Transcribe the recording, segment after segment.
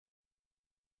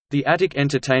The Attic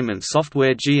Entertainment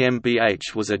Software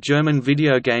GmbH was a German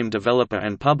video game developer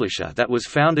and publisher that was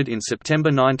founded in September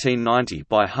 1990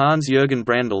 by Hans-Jürgen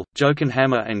Brandl, Jochen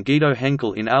Hammer and Guido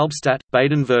Henkel in Albstadt,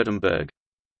 Baden-Württemberg.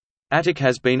 Attic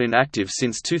has been inactive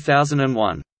since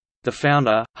 2001. The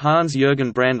founder,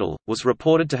 Hans-Jürgen Brandl, was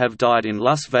reported to have died in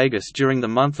Las Vegas during the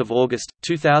month of August,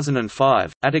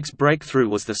 2005. Attic's breakthrough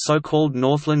was the so-called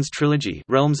Northlands trilogy: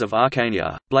 Realms of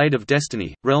Arcania, Blade of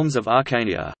Destiny, Realms of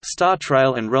Arcania, Star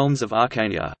Trail and Realms of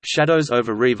Arcania, Shadows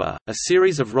over Riva, a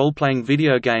series of role-playing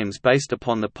video games based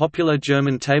upon the popular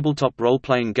German tabletop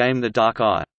role-playing game The Dark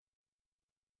Eye.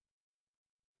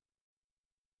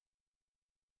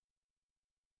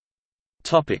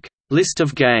 List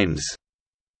of games.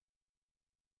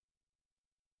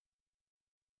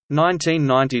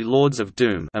 1990 Lords of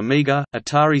Doom, Amiga,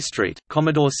 Atari ST,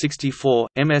 Commodore 64,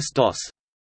 MS-DOS.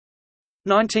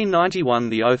 1991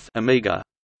 The Oath, Amiga.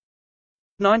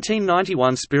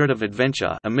 1991 Spirit of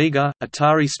Adventure, Amiga,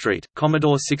 Atari ST,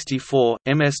 Commodore 64,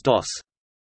 MS-DOS.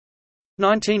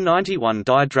 1991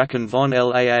 Die Drachen von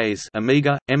Laas,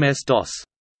 Amiga, MS-DOS.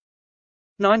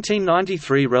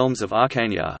 1993 Realms of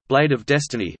Arcania, Blade of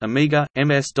Destiny, Amiga,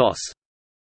 MS-DOS.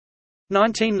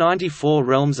 1994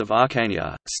 Realms of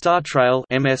Arcania, Star Trail,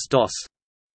 MS-DOS.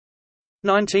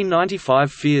 1995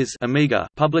 Fears, Amiga,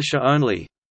 publisher only.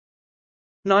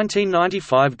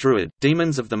 1995 Druid,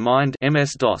 Demons of the Mind,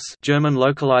 MS-DOS, German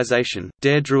localization,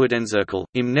 Der Druidenzirkel,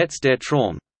 im Netz der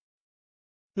Traum.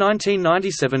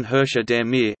 1997 Herrscher der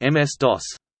Mir, MS-DOS.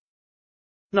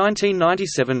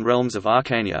 1997 Realms of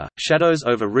Arcania, Shadows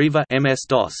over Riva,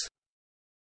 MS-DOS.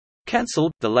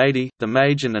 Cancelled, The Lady, the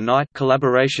Mage and the Knight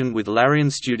collaboration with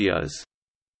Larian Studios.